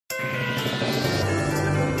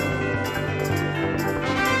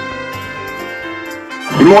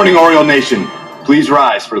Good morning, Oriole Nation. Please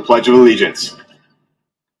rise for the Pledge of Allegiance.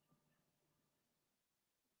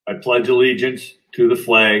 I pledge allegiance to the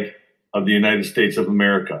flag of the United States of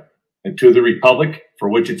America and to the republic for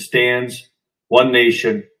which it stands, one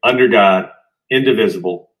nation, under God,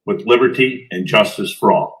 indivisible, with liberty and justice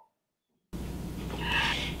for all.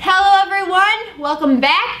 Hello everyone, welcome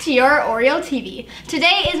back to your Oriole TV.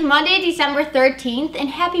 Today is Monday, December 13th, and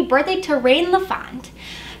happy birthday to Rain LaFont.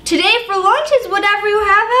 Today for lunch is whatever you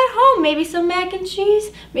have at home. Maybe some mac and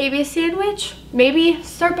cheese, maybe a sandwich, maybe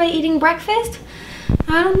start by eating breakfast.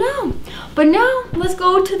 I don't know. But now, let's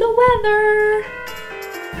go to the weather.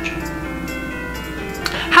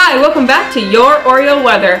 Hi, welcome back to your Oriole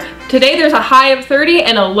weather. Today there's a high of 30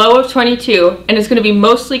 and a low of 22, and it's going to be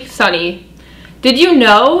mostly sunny. Did you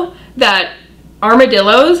know that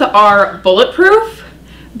armadillos are bulletproof?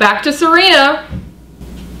 Back to Serena.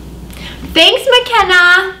 Thanks,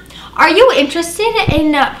 McKenna. Are you interested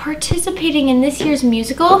in participating in this year's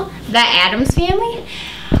musical, The Addams Family?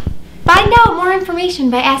 Find out more information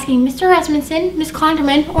by asking Mr. Rasmussen, Miss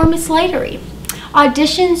Klonderman, or Miss Slidery.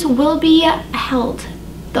 Auditions will be held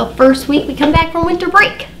the first week we come back from winter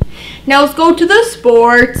break. Now let's go to the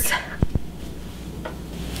sports.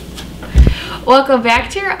 Welcome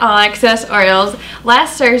back to your All Access Orioles.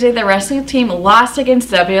 Last Thursday, the wrestling team lost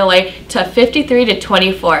against WLA to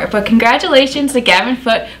 53-24, but congratulations to Gavin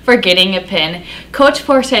Foote for getting a pin. Coach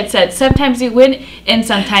Forsythe said, sometimes you win and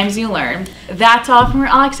sometimes you learn. That's all from your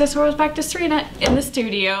All Access Orioles. Back to Serena in the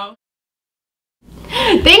studio.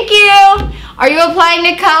 Thank you! Are you applying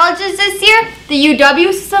to colleges this year? The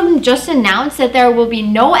UW system just announced that there will be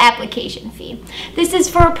no application fee. This is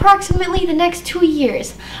for approximately the next 2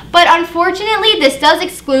 years. But unfortunately, this does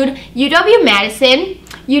exclude UW-Madison,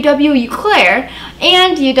 UW-Eau Claire,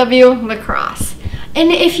 and UW-La Crosse.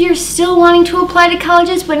 And if you're still wanting to apply to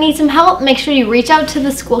colleges but need some help, make sure you reach out to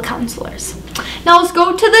the school counselors. Now let's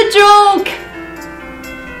go to the joke!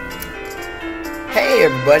 Hey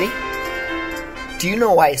everybody! Do you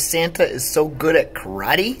know why Santa is so good at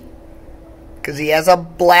karate? Because he has a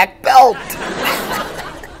black belt.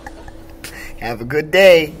 Have a good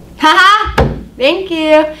day. Haha! Thank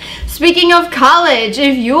you. Speaking of college,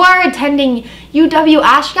 if you are attending UW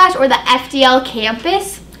Oshkosh or the FDL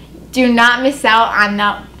campus, do not miss out on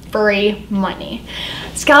that free money.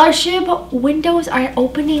 Scholarship windows are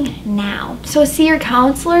opening now, so see your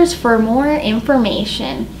counselors for more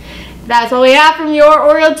information. That's all we have from your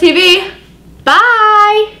Oriole TV.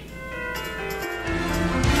 Bye!